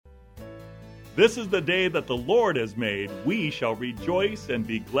This is the day that the Lord has made. We shall rejoice and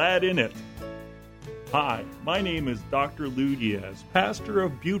be glad in it. Hi, my name is Dr. Lou Diaz, pastor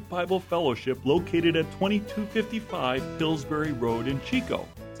of Butte Bible Fellowship located at 2255 Pillsbury Road in Chico.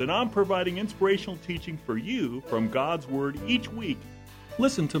 And I'm providing inspirational teaching for you from God's Word each week.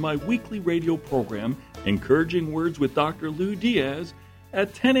 Listen to my weekly radio program, Encouraging Words with Dr. Lou Diaz,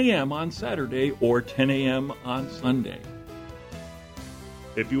 at 10 a.m. on Saturday or 10 a.m. on Sunday.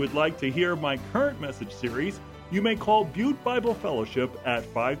 If you would like to hear my current message series, you may call Butte Bible Fellowship at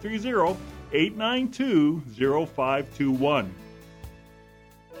 530-892-0521.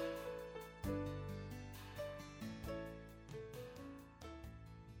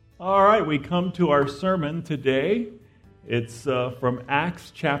 All right, we come to our sermon today. It's from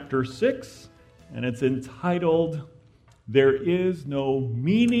Acts chapter 6, and it's entitled, There is No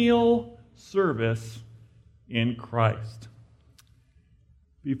Menial Service in Christ.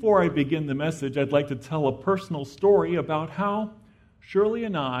 Before I begin the message, I'd like to tell a personal story about how Shirley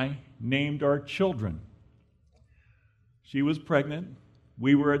and I named our children. She was pregnant.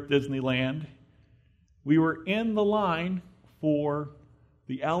 We were at Disneyland. We were in the line for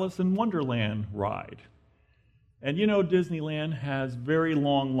the Alice in Wonderland ride. And you know Disneyland has very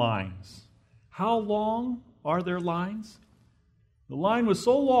long lines. How long are their lines? The line was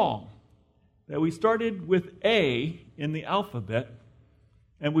so long that we started with A in the alphabet,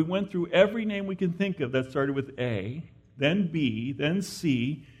 and we went through every name we can think of that started with A, then B, then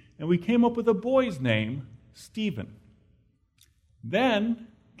C, and we came up with a boy's name, Stephen. Then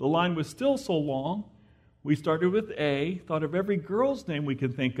the line was still so long, we started with A, thought of every girl's name we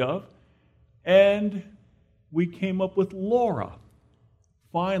could think of, and we came up with Laura.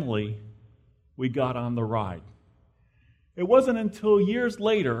 Finally, we got on the ride. It wasn't until years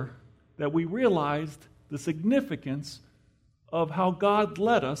later that we realized the significance of how God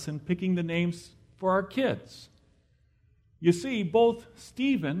led us in picking the names for our kids. You see, both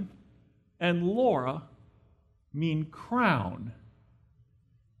Stephen and Laura mean crown.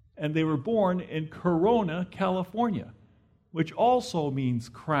 And they were born in Corona, California, which also means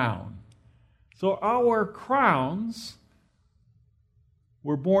crown. So our crowns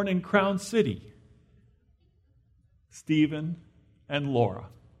were born in Crown City, Stephen and Laura.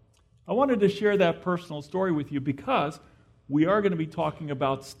 I wanted to share that personal story with you because we are going to be talking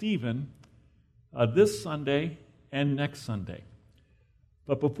about Stephen this Sunday and next Sunday.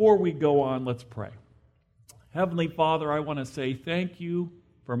 But before we go on, let's pray. Heavenly Father, I want to say thank you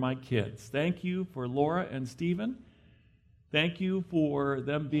for my kids. Thank you for Laura and Stephen. Thank you for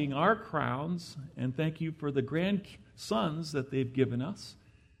them being our crowns, and thank you for the grandsons that they've given us.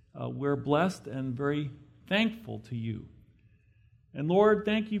 We're blessed and very thankful to you. And Lord,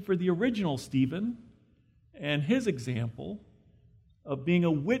 thank you for the original Stephen and his example of being a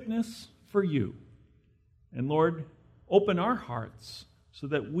witness for you. And Lord, open our hearts so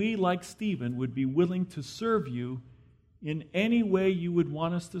that we, like Stephen, would be willing to serve you in any way you would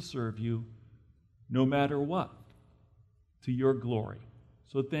want us to serve you, no matter what, to your glory.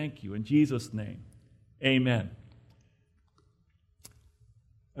 So thank you. In Jesus' name, amen.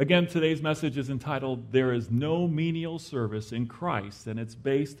 Again, today's message is entitled, There is No Menial Service in Christ, and it's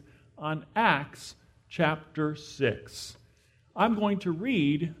based on Acts chapter 6. I'm going to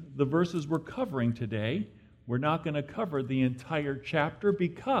read the verses we're covering today. We're not going to cover the entire chapter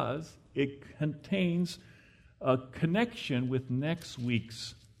because it contains a connection with next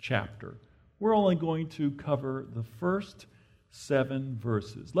week's chapter. We're only going to cover the first 7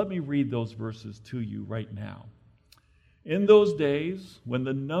 verses. Let me read those verses to you right now. In those days, when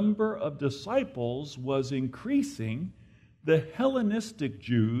the number of disciples was increasing, the Hellenistic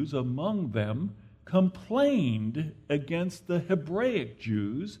Jews among them complained against the Hebraic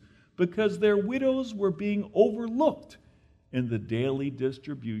Jews because their widows were being overlooked in the daily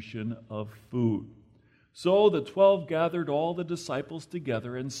distribution of food. So the 12 gathered all the disciples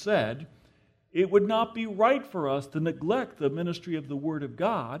together and said, It would not be right for us to neglect the ministry of the Word of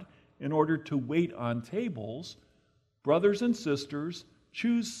God in order to wait on tables. Brothers and sisters,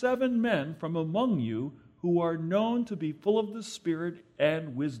 choose 7 men from among you who are known to be full of the Spirit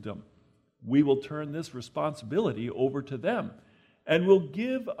and wisdom. We will turn this responsibility over to them, and will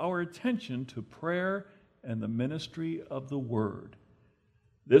give our attention to prayer and the ministry of the Word.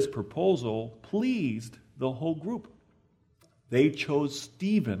 This proposal pleased the whole group. They chose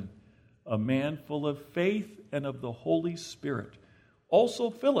Stephen, a man full of faith and of the Holy Spirit. Also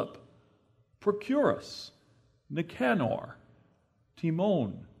Philip, Prochorus, Nicanor,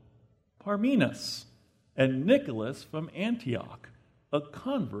 Timon, Parmenas, and Nicholas from Antioch, a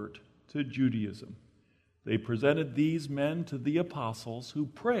convert to Judaism. They presented these men to the apostles, who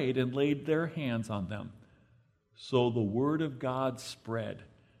prayed and laid their hands on them. So the word of God spread.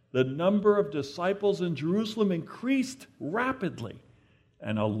 The number of disciples in Jerusalem increased rapidly,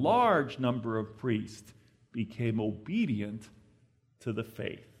 and a large number of priests became obedient to the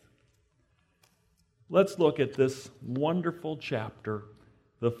faith. Let's look at this wonderful chapter,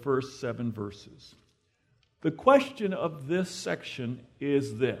 the first 7 verses. The question of this section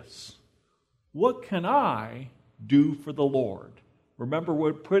is this: what can I do for the Lord? Remember,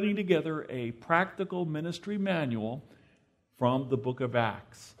 we're putting together a practical ministry manual from the book of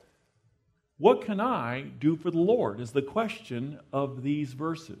Acts. What can I do for the Lord is the question of these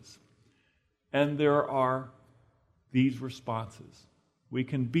verses. And there are these responses. We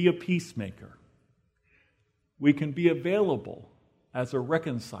can be a peacemaker. We can be available as a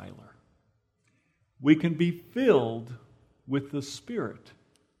reconciler. We can be filled with the Spirit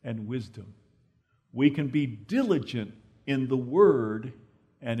and wisdom. We can be diligent in the Word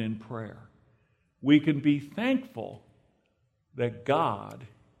and in prayer. We can be thankful that God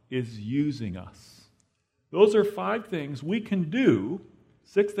is using us. Those are 5 things we can do,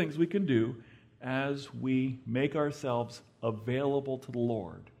 6 things we can do as we make ourselves available to the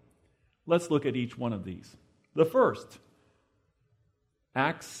Lord. Let's look at each one of these. The first,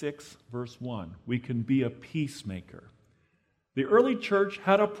 Acts 6, verse 1. We can be a peacemaker. The early church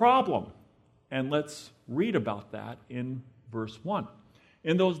had a problem, and let's read about that in verse 1.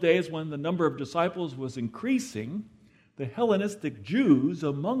 In those days when the number of disciples was increasing, the Hellenistic Jews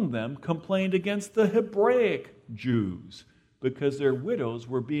among them complained against the Hebraic Jews because their widows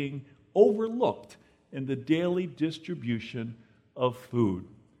were being overlooked in the daily distribution of food.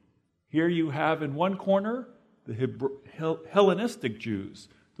 Here you have in one corner the Hellenistic Jews.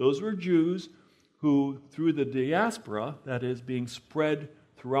 Those were Jews who, through the diaspora, that is, being spread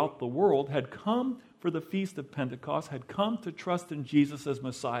throughout the world, had come for the Feast of Pentecost, had come to trust in Jesus as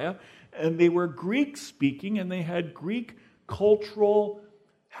Messiah, and they were Greek-speaking, and they had Greek cultural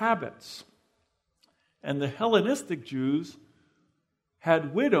habits. And the Hellenistic Jews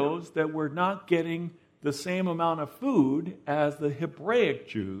had widows that were not getting the same amount of food as the Hebraic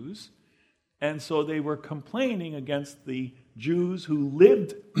Jews, and so they were complaining against the Jews who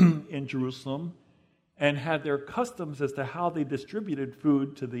lived in Jerusalem and had their customs as to how they distributed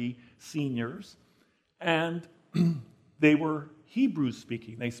food to the seniors. And they were Hebrew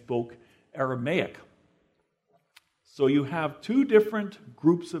speaking. They spoke Aramaic. So you have 2 different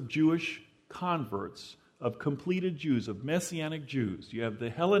groups of Jewish converts, of completed Jews, of Messianic Jews. You have the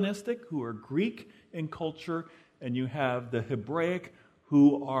Hellenistic, who are Greek in culture, and you have the Hebraic,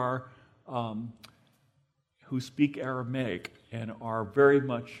 who are who speak Aramaic and are very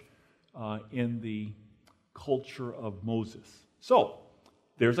much in the culture of Moses. So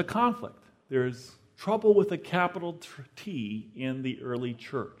there's a conflict. There's trouble with a capital T in the early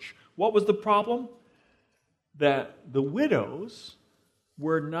church. What was the problem? That the widows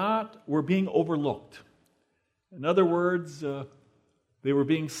were being overlooked. In other words, they were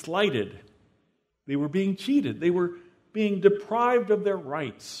being slighted. They were being cheated. They were being deprived of their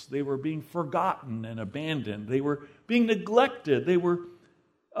rights. They were being forgotten and abandoned. They were being neglected. They were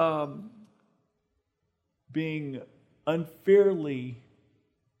being unfairly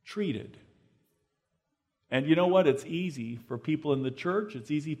treated. And you know what? It's easy for people in the church, it's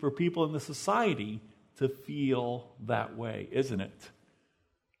easy for people in the society to feel that way, isn't it?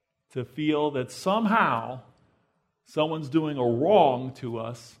 To feel that somehow someone's doing a wrong to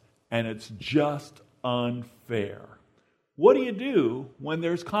us and it's just unfair. What do you do when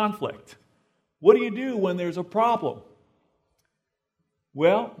there's conflict? What do you do when there's a problem?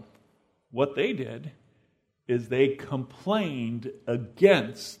 Well, what they did is they complained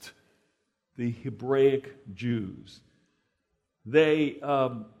against the Hebraic Jews. They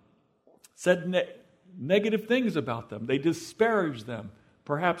said negative things about them. They disparaged them.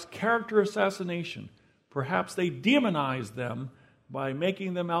 Perhaps character assassination. Perhaps they demonized them by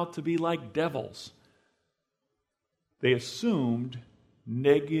making them out to be like devils. They assumed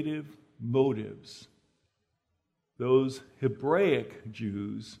negative motives. Those Hebraic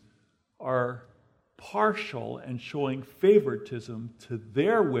Jews are partial and showing favoritism to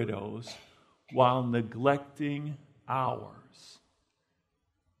their widows while neglecting ours.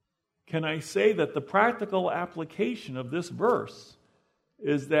 Can I say that the practical application of this verse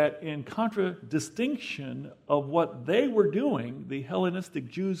is that in contradistinction of what they were doing, the Hellenistic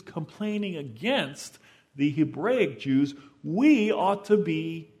Jews complaining against the Hebraic Jews, we ought to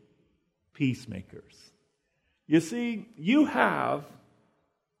be peacemakers. You see, you have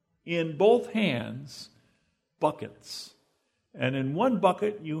in both hands buckets. And in one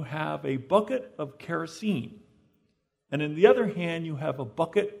bucket, you have a bucket of kerosene. And in the other hand, you have a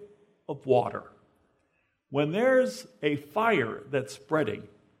bucket of water. When there's a fire that's spreading,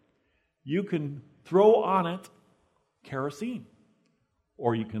 you can throw on it kerosene,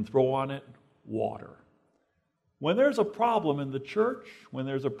 or you can throw on it water. When there's a problem in the church, when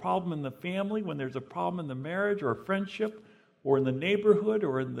there's a problem in the family, when there's a problem in the marriage or a friendship, or in the neighborhood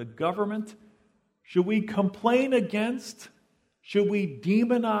or in the government, should we complain against? Should we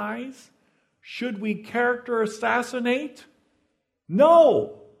demonize? Should we character assassinate?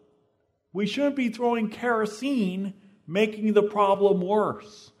 No! We shouldn't be throwing kerosene, making the problem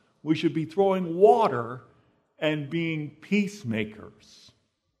worse. We should be throwing water and being peacemakers.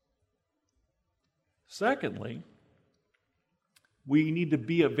 Secondly, we need to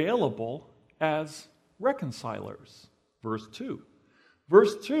be available as reconcilers. Verse 2.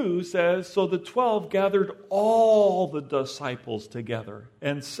 Verse 2 says, "So the 12 gathered all the disciples together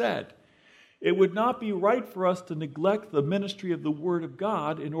and said, 'It would not be right for us to neglect the ministry of the Word of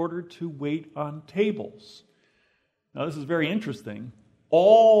God in order to wait on tables.'" Now this is very interesting.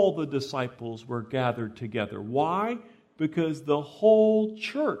 All the disciples were gathered together. Why? Because the whole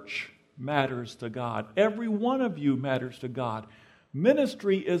church matters to God. Every one of you matters to God.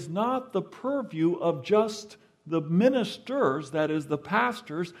 Ministry is not the purview of just the ministers, that is the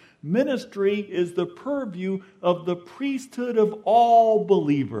pastors. Ministry is the purview of the priesthood of all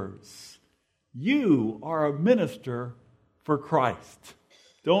believers. You are a minister for Christ.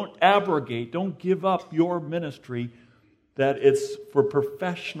 Don't abrogate, don't give up your ministry that it's for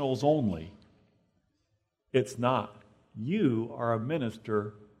professionals only. It's not. You are a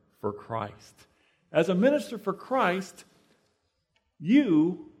minister for Christ. As a minister for Christ,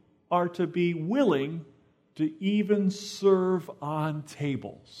 you are to be willing to even serve on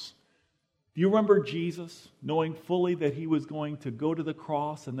tables. Do you remember Jesus, knowing fully that he was going to go to the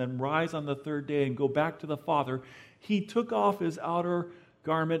cross and then rise on the third day and go back to the Father? He took off his outer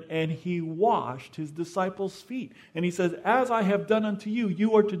garment and he washed his disciples' feet. And he says, "As I have done unto you,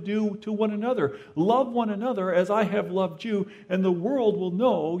 you are to do to one another. Love one another as I have loved you, and the world will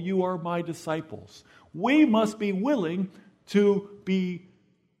know you are my disciples." We must be willing to be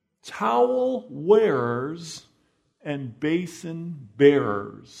towel wearers and basin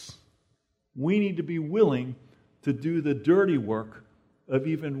bearers. We need to be willing to do the dirty work of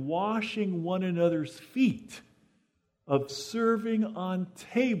even washing one another's feet, of serving on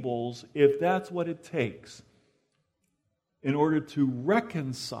tables, if that's what it takes, in order to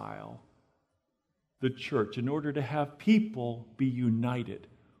reconcile the church, in order to have people be united.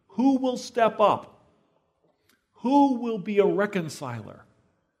 Who will step up? Who will be a reconciler?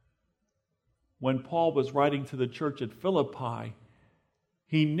 When Paul was writing to the church at Philippi,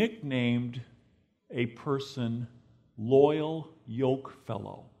 he nicknamed a person loyal yoke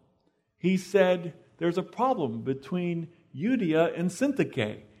fellow. He said, there's a problem between Euodia and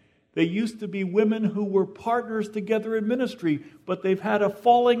Syntyche. They used to be women who were partners together in ministry, but they've had a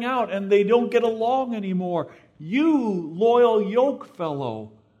falling out and they don't get along anymore. You, loyal yoke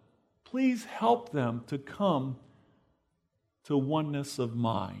fellow, please help them to come to oneness of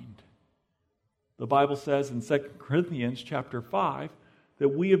mind. The Bible says in 2 Corinthians chapter 5 that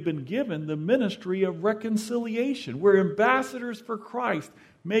we have been given the ministry of reconciliation. We're ambassadors for Christ,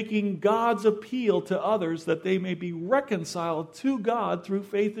 making God's appeal to others that they may be reconciled to God through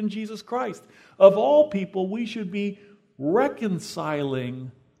faith in Jesus Christ. Of all people, we should be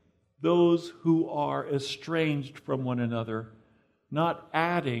reconciling those who are estranged from one another, not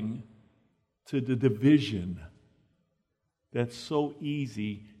adding to the division that's so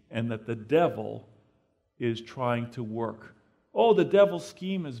easy and that the devil is trying to work. Oh, the devil's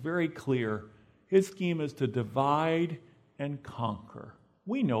scheme is very clear. His scheme is to divide and conquer.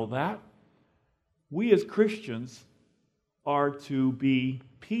 We know that. We as Christians are to be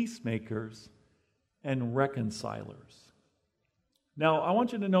peacemakers and reconcilers. Now, I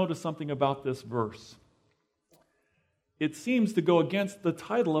want you to notice something about this verse. It seems to go against the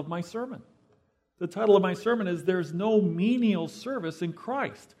title of my sermon. The title of my sermon is "There's No Menial Service in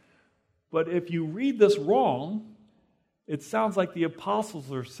Christ." But if you read this wrong, it sounds like the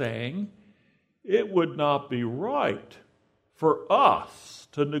apostles are saying, it would not be right for us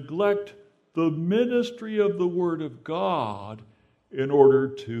to neglect the ministry of the Word of God in order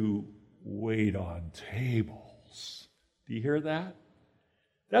to wait on tables. Do you hear that?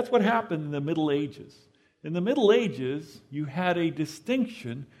 That's what happened in the Middle Ages. In the Middle Ages, you had a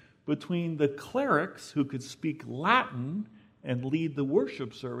distinction between the clerics who could speak Latin and lead the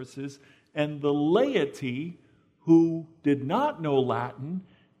worship services and the laity who did not know Latin,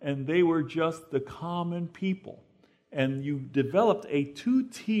 and they were just the common people. and you developed a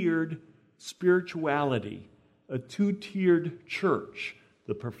two-tiered spirituality, a two-tiered church,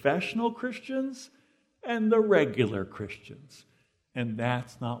 the professional Christians and the regular Christians. And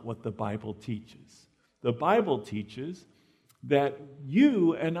that's not what the Bible teaches. The Bible teaches that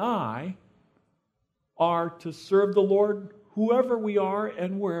you and I are to serve the Lord whoever we are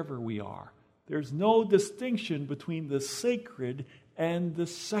and wherever we are. There's no distinction between the sacred and the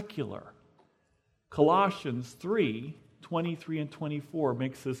secular. Colossians 3:23 and 24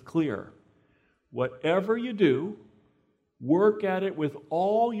 makes this clear. Whatever you do, work at it with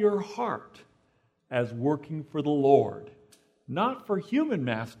all your heart as working for the Lord, not for human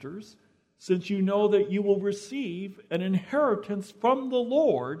masters, since you know that you will receive an inheritance from the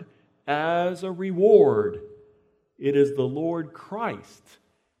Lord as a reward. It is the Lord Christ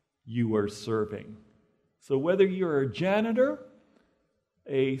you are serving. So whether you're a janitor,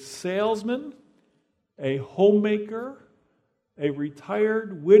 a salesman, a homemaker, a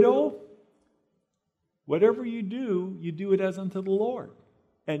retired widow, whatever you do it as unto the Lord.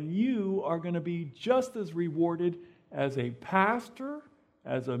 And you are going to be just as rewarded as a pastor,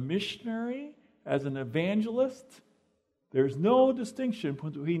 as a missionary, as an evangelist. There's no distinction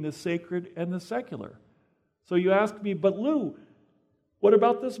between the sacred and the secular. So you ask me, but Lou, what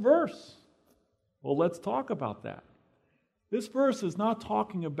about this verse? Well, let's talk about that. This verse is not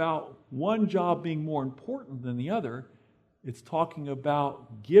talking about one job being more important than the other. It's talking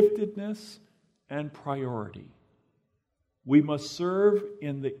about giftedness and priority. We must serve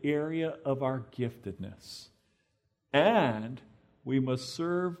in the area of our giftedness. And we must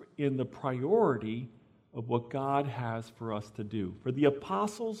serve in the priority of what God has for us to do. For the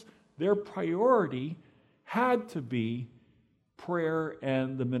apostles, their priority had to be prayer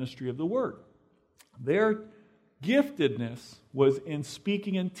and the ministry of the word. Their giftedness was in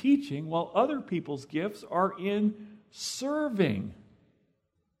speaking and teaching, while other people's gifts are in serving.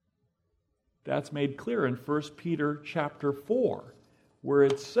 That's made clear in 1 Peter chapter 4, where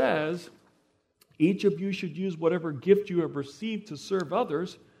it says, each of you should use whatever gift you have received to serve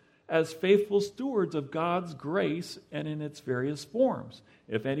others as faithful stewards of God's grace and in its various forms.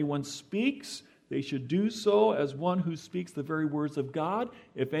 If anyone speaks, they should do so as one who speaks the very words of God.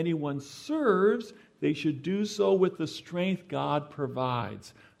 If anyone serves, they should do so with the strength God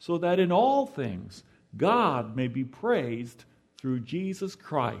provides, so that in all things God may be praised through Jesus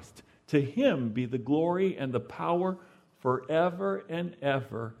Christ. To him be the glory and the power forever and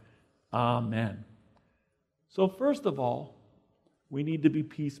ever. Amen. So first of all, we need to be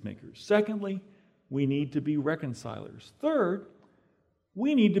peacemakers. Secondly, we need to be reconcilers. Third,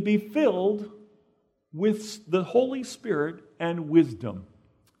 we need to be filled with the Holy Spirit and wisdom.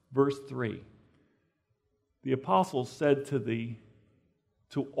 Verse 3. The apostles said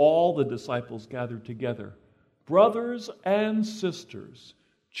to all the disciples gathered together, brothers and sisters,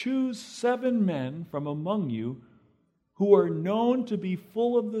 choose 7 men from among you who are known to be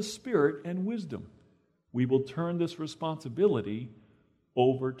full of the Spirit and wisdom. We will turn this responsibility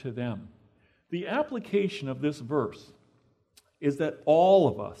over to them. The application of this verse is that all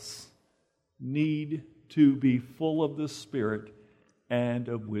of us need to be full of the Spirit and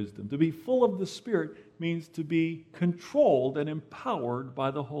of wisdom. To be full of the Spirit means to be controlled and empowered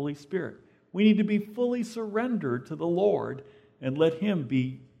by the Holy Spirit. We need to be fully surrendered to the Lord and let him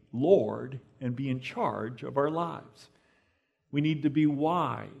be Lord and be in charge of our lives. We need to be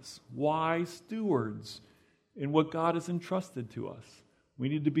wise stewards in what God has entrusted to us. We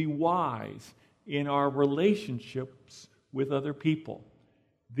need to be wise in our relationships with other people.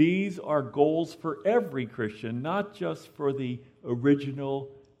 These are goals for every Christian, not just for the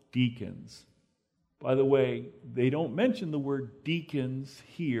original deacons. By the way, they don't mention the word deacons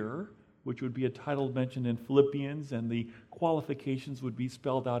here, which would be a title mentioned in Philippians, and the qualifications would be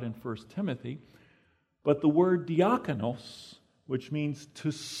spelled out in 1 Timothy. But the word diakonos, which means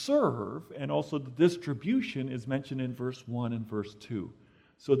to serve, and also the distribution, is mentioned in verse 1 and verse 2.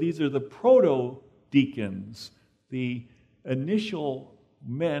 So these are the proto-deacons, the initial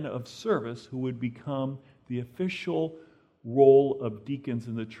men of service who would become the official role of deacons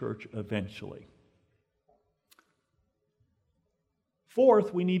in the church eventually.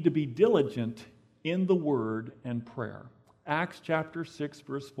 Fourth, we need to be diligent in the word and prayer. Acts chapter 6,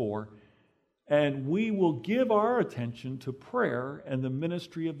 verse 4, and we will give our attention to prayer and the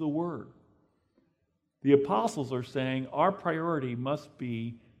ministry of the word. The apostles are saying our priority must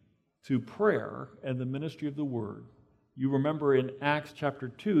be to prayer and the ministry of the word. You remember in Acts chapter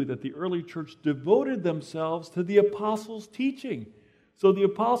 2 that the early church devoted themselves to the apostles' teaching. So the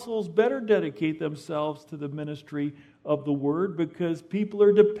apostles better dedicate themselves to the ministry of the word, because people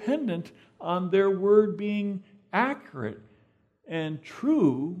are dependent on their word being accurate and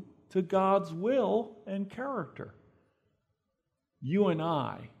true to God's will and character. You and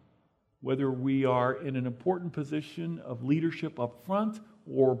I, whether we are in an important position of leadership up front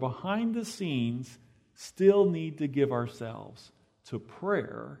or behind the scenes, still need to give ourselves to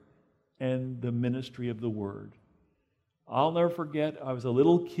prayer and the ministry of the Word. I'll never forget, I was a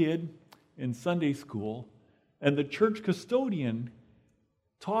little kid in Sunday school, and the church custodian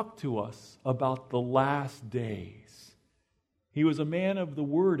talked to us about the last days. He was a man of the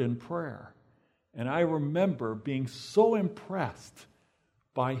Word and prayer, and I remember being so impressed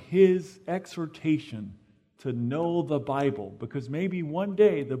by his exhortation to know the Bible, because maybe one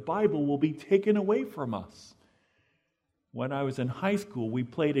day the Bible will be taken away from us. When I was in high school, we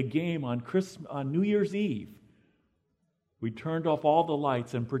played a game on New Year's Eve. We turned off all the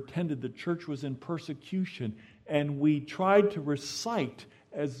lights and pretended the church was in persecution, and we tried to recite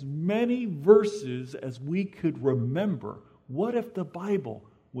as many verses as we could remember. What if the Bible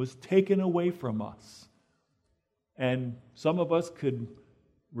was taken away from us? And some of us could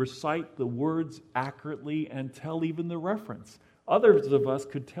recite the words accurately and tell even the reference. Others of us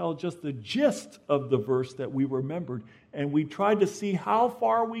could tell just the gist of the verse that we remembered, and we tried to see how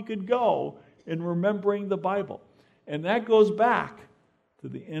far we could go in remembering the Bible. And that goes back to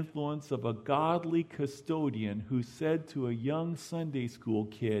the influence of a godly custodian who said to a young Sunday school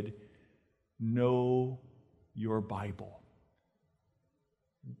kid, "Know your Bible."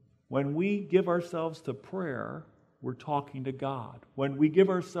 When we give ourselves to prayer, we're talking to God. When we give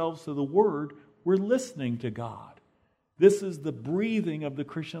ourselves to the Word, we're listening to God. This is the breathing of the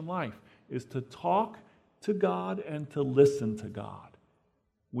Christian life, is to talk to God and to listen to God.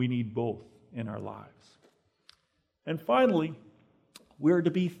 We need both in our lives. And finally, we're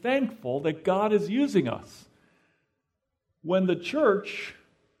to be thankful that God is using us. When the church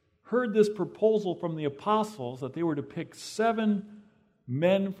heard this proposal from the apostles that they were to pick 7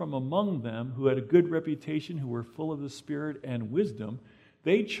 men from among them who had a good reputation, who were full of the Spirit and wisdom,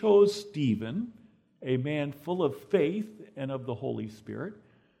 they chose Stephen, a man full of faith and of the Holy Spirit.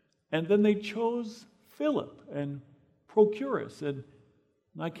 And then they chose Philip and Prochorus and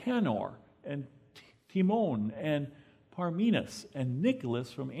Nicanor and Timon and Parmenas and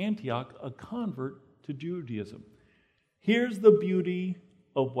Nicholas from Antioch, a convert to Judaism. Here's the beauty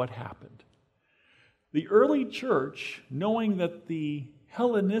of what happened. The early church, knowing that the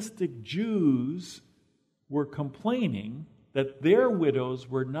Hellenistic Jews were complaining that their widows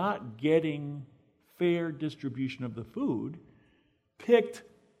were not getting fair distribution of the food, picked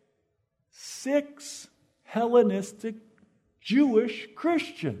 6 Hellenistic Jewish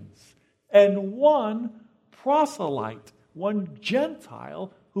Christians and 1 proselyte, 1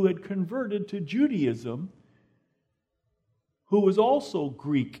 Gentile who had converted to Judaism, who was also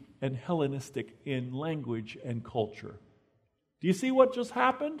Greek and Hellenistic in language and culture. Do you see what just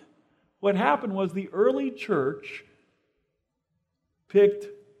happened? What happened was the early church picked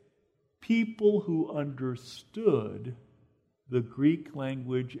people who understood the Greek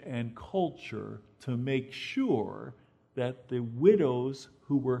language and culture to make sure that the widows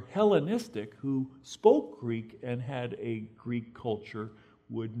who were Hellenistic, who spoke Greek and had a Greek culture,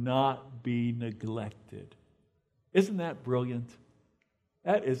 would not be neglected. Isn't that brilliant?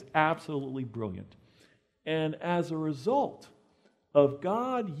 That is absolutely brilliant. And as a result of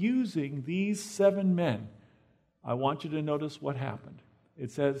God using these 7 men, I want you to notice what happened.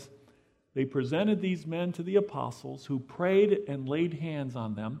 It says, they presented these men to the apostles, who prayed and laid hands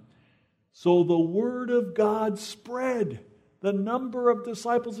on them. So the word of God spread. The number of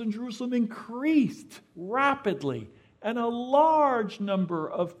disciples in Jerusalem increased rapidly, and a large number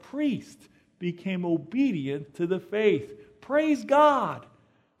of priests became obedient to the faith. Praise God!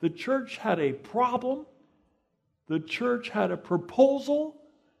 The church had a problem, the church had a proposal,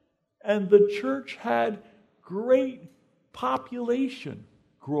 and the church had great population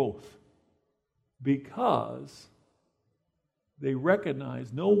growth because they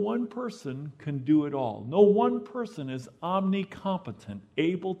recognized no one person can do it all. No one person is omnicompetent,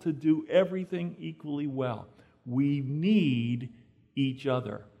 able to do everything equally well. We need each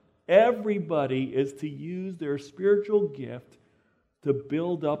other. Everybody is to use their spiritual gift to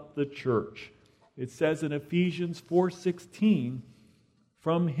build up the church. It says in Ephesians 4:16,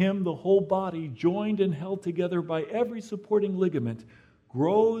 from him the whole body, joined and held together by every supporting ligament,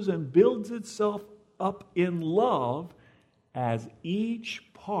 grows and builds itself up in love as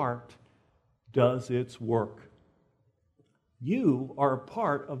each part does its work. You are a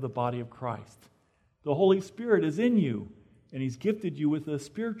part of the body of Christ. The Holy Spirit is in you, and He's gifted you with a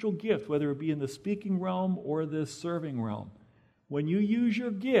spiritual gift, whether it be in the speaking realm or the serving realm. When you use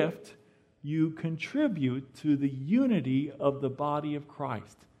your gift, you contribute to the unity of the body of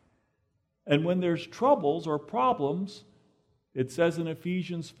Christ. And when there's troubles or problems, it says in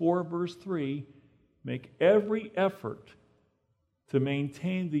Ephesians 4, verse 3, make every effort to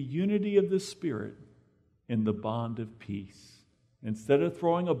maintain the unity of the Spirit in the bond of peace. Instead of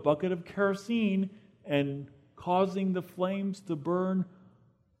throwing a bucket of kerosene and causing the flames to burn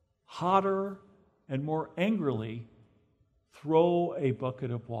hotter and more angrily, throw a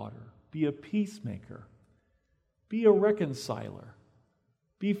bucket of water. Be a peacemaker. Be a reconciler.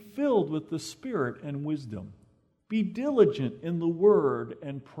 Be filled with the Spirit and wisdom. Be diligent in the word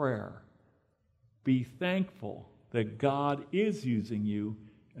and prayer. Be thankful that God is using you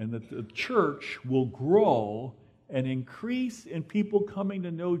and that the church will grow and increase in people coming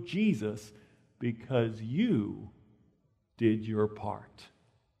to know Jesus because you did your part.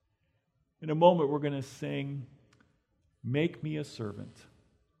 In a moment, we're going to sing, Make Me a Servant.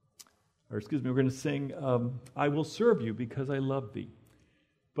 We're going to sing, I Will Serve You Because I Love Thee.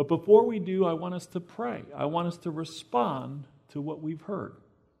 But before we do, I want us to pray. I want us to respond to what we've heard.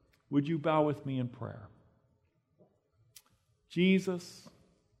 Would you bow with me in prayer? Jesus,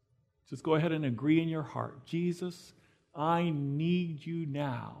 just go ahead and agree in your heart. Jesus, I need you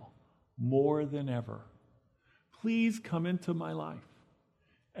now more than ever. Please come into my life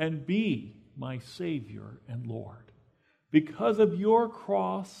and be my Savior and Lord. Because of your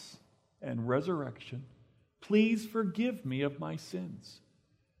cross and resurrection, please forgive me of my sins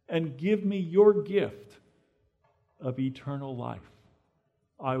and give me your gift of eternal life.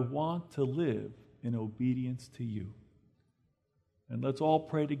 I want to live in obedience to you. And let's all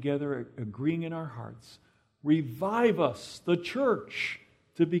pray together, agreeing in our hearts. Revive us, the church,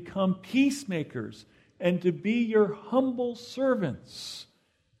 to become peacemakers and to be your humble servants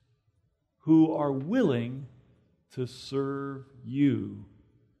who are willing to serve you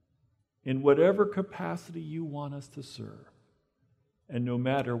in whatever capacity you want us to serve, and no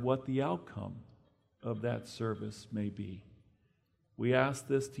matter what the outcome of that service may be. We ask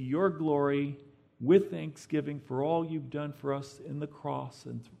this to your glory, with thanksgiving for all you've done for us in the cross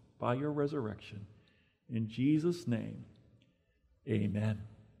and by your resurrection. In Jesus' name, amen.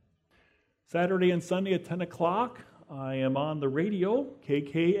 Saturday and Sunday at 10 o'clock, I am on the radio,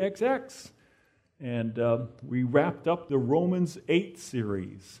 KKXX, and we wrapped up the Romans 8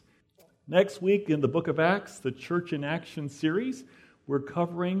 series. Next week in the book of Acts, the Church in Action series, we're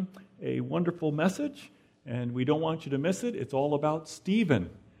covering a wonderful message, and we don't want you to miss it. It's all about Stephen,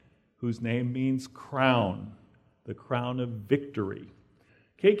 whose name means crown, the crown of victory.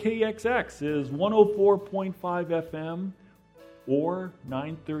 KKXX is 104.5 FM or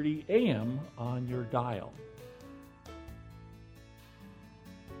 9:30 AM on your dial.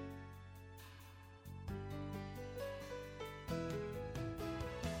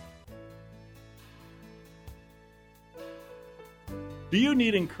 Do you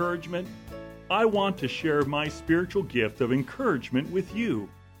need encouragement? I want to share my spiritual gift of encouragement with you.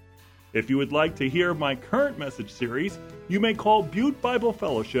 If you would like to hear my current message series, you may call Butte Bible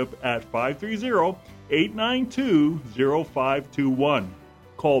Fellowship at 530-892-0521.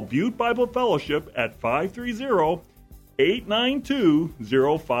 Call Butte Bible Fellowship at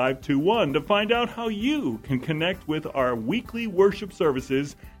 530-892-0521 to find out how you can connect with our weekly worship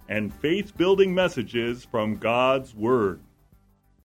services and faith-building messages from God's Word.